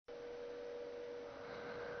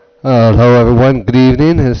Hello everyone, good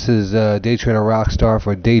evening. This is DayTraderRockStar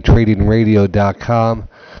for DayTradingRadio.com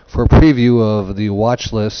for a preview of the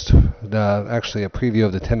watch list, actually a preview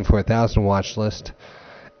of the 10-4000 watch list,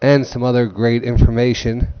 and some other great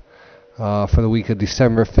information for the week of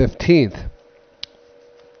December 15th.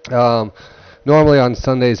 Normally on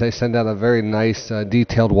Sundays I send out a very nice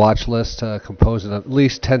detailed watch list composed of at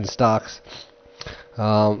least 10 stocks,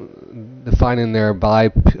 defining their buy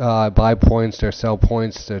points, their sell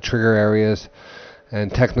points, their trigger areas,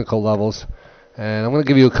 and technical levels. And I'm going to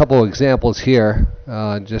give you a couple of examples here,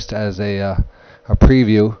 just as a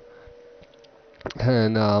preview.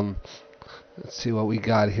 And let's see what we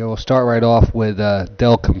got here. We'll start right off with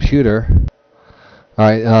Dell Computer. All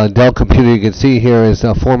right, Dell Computer, you can see here is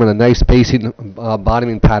forming a nice basing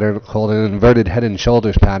bottoming pattern called an inverted head and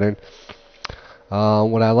shoulders pattern.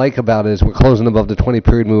 What I like about it is we're closing above the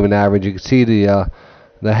 20-period moving average. You can see the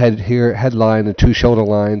head here, headline, the two shoulder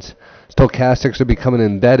lines. Stochastics are becoming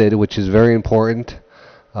embedded, which is very important.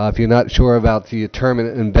 If you're not sure about the term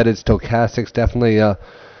embedded stochastics, definitely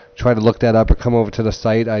try to look that up or come over to the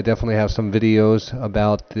site. I definitely have some videos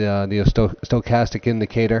about the stochastic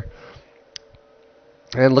indicator.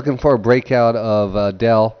 And looking for a breakout of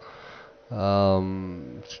Dell.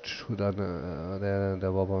 Move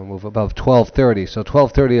above 1230. So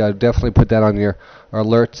 1230, I definitely put that on your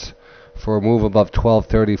alerts for a move above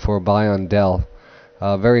 1230 for a buy on Dell.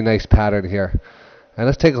 Very nice pattern here. And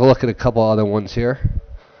let's take a look at a couple other ones here.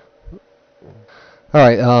 All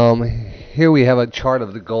right, here we have a chart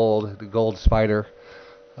of the gold spider,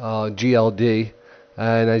 GLD.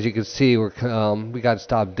 And as you can see, we got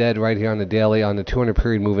stopped dead right here on the daily on the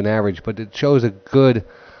 200-period moving average, but it shows a good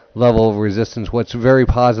level of resistance. What's very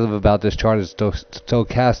positive about this chart is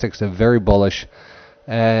stochastics are very bullish,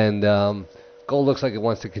 and gold looks like it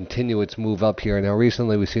wants to continue its move up here. Now,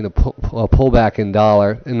 recently we've seen a pullback in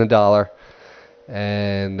the dollar,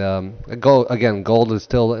 and gold is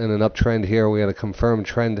still in an uptrend here. We had a confirmed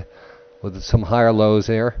trend with some higher lows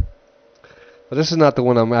there. But this is not the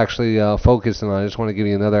one I'm actually focusing on. I just want to give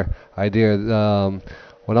you another idea.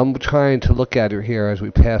 What I'm trying to look at here as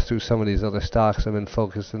we pass through some of these other stocks I've been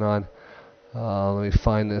focusing on. Let me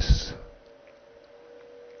find this.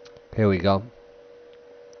 Here we go.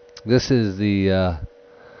 This is the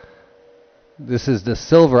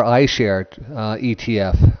silver iShare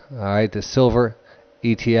ETF. All right, the silver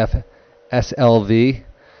ETF SLV.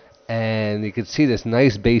 And you can see this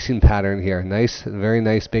nice basing pattern here. Very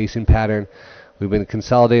nice basing pattern. We've been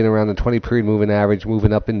consolidating around the 20-period moving average,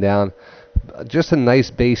 moving up and down. Just a nice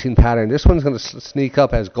basing pattern. This one's going to sneak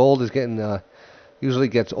up as gold is getting, usually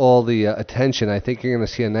gets all the attention. I think you're going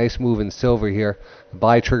to see a nice move in silver here. The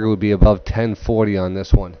buy trigger would be above 1040 on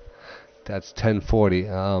this one. That's 1040.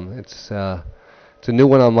 It's a new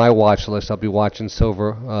one on my watch list. I'll be watching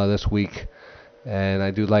silver this week. And I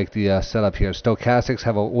do like the setup here. Stochastics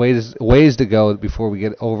have a ways to go before we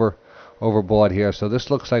get overbought here. So this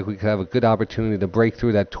looks like we could have a good opportunity to break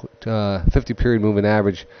through that 50-period moving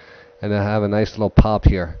average and have a nice little pop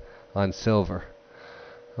here on silver.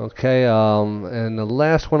 Okay, and the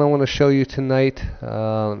last one I want to show you tonight,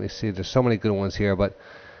 let me see, there's so many good ones here, but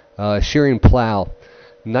shearing plow.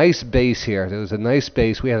 Nice base here. There was a nice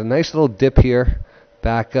base. We had a nice little dip here.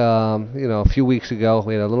 Back, a few weeks ago,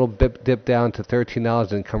 we had a little dip down to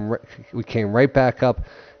 $13, and we came right back up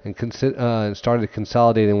and started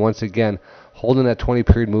consolidating once again, holding that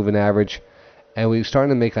 20-period moving average, and we're starting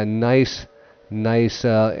to make a nice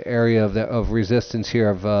area of resistance here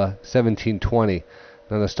of 1720.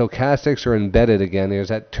 Now the stochastics are embedded again. There's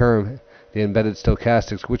that term, the embedded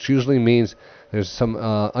stochastics, which usually means there's some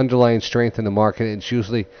underlying strength in the market. It's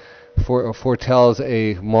usually foretells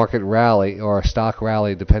a market rally or a stock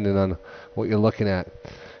rally, depending on what you're looking at.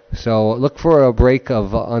 So look for a break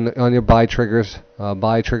of on your buy triggers,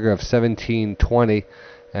 buy trigger of 1720,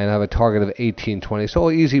 and have a target of 1820. So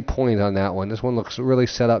an easy point on that one. This one looks really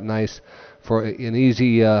set up nice for an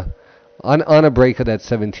easy on a break of that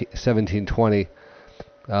 1720.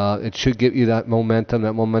 It should give you that momentum.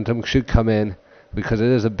 That momentum should come in because it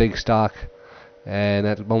is a big stock. And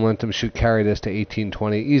that momentum should carry this to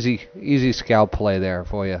 1820. Easy scalp play there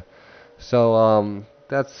for you. So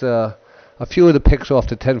that's a few of the picks off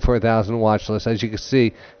the 10-4000 watch list. As you can see,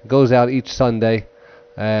 it goes out each Sunday,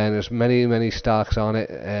 and there's many stocks on it,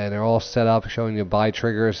 and they're all set up, showing you buy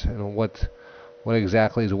triggers and what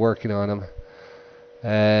exactly is working on them.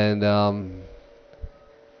 And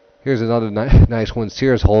here's another nice one.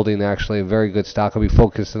 Sears Holding, actually a very good stock. I'll be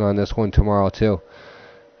focusing on this one tomorrow too.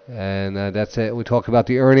 And that's it. We talk about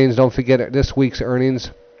the earnings. Don't forget this week's earnings.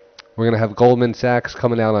 We're going to have Goldman Sachs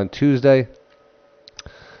coming out on Tuesday.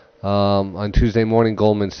 On Tuesday morning,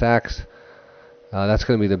 Goldman Sachs. That's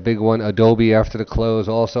going to be the big one. Adobe after the close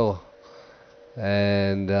also.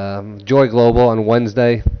 And Joy Global on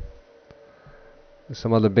Wednesday.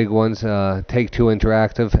 Some other big ones. Take-Two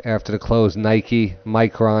Interactive after the close. Nike,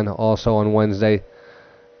 Micron also on Wednesday.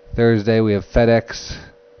 Thursday we have FedEx.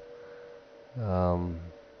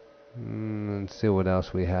 Let's see what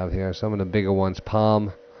else we have here. Some of the bigger ones.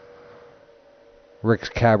 Palm. Rick's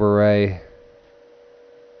Cabaret.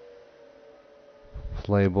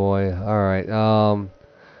 Playboy. Alright. So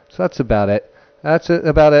that's about it.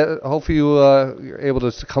 About it. Hopefully you're able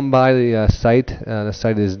to come by the site. The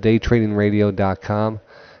site is DayTradingRadio.com.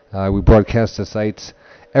 We broadcast the sites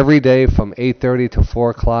every day from 8:30 to 4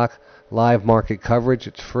 o'clock. Live market coverage.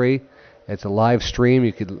 It's free. It's a live stream.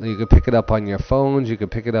 You could pick it up on your phones. You could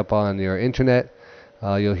pick it up on your internet.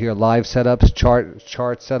 You'll hear live setups, chart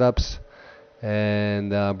setups,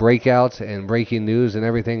 and breakouts and breaking news and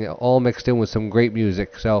everything, all mixed in with some great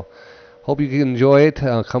music. So hope you can enjoy it.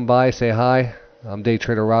 Come by, say hi. I'm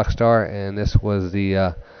DayTraderRockStar, and this was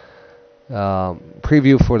the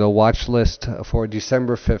preview for the watch list for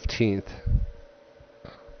December 15th.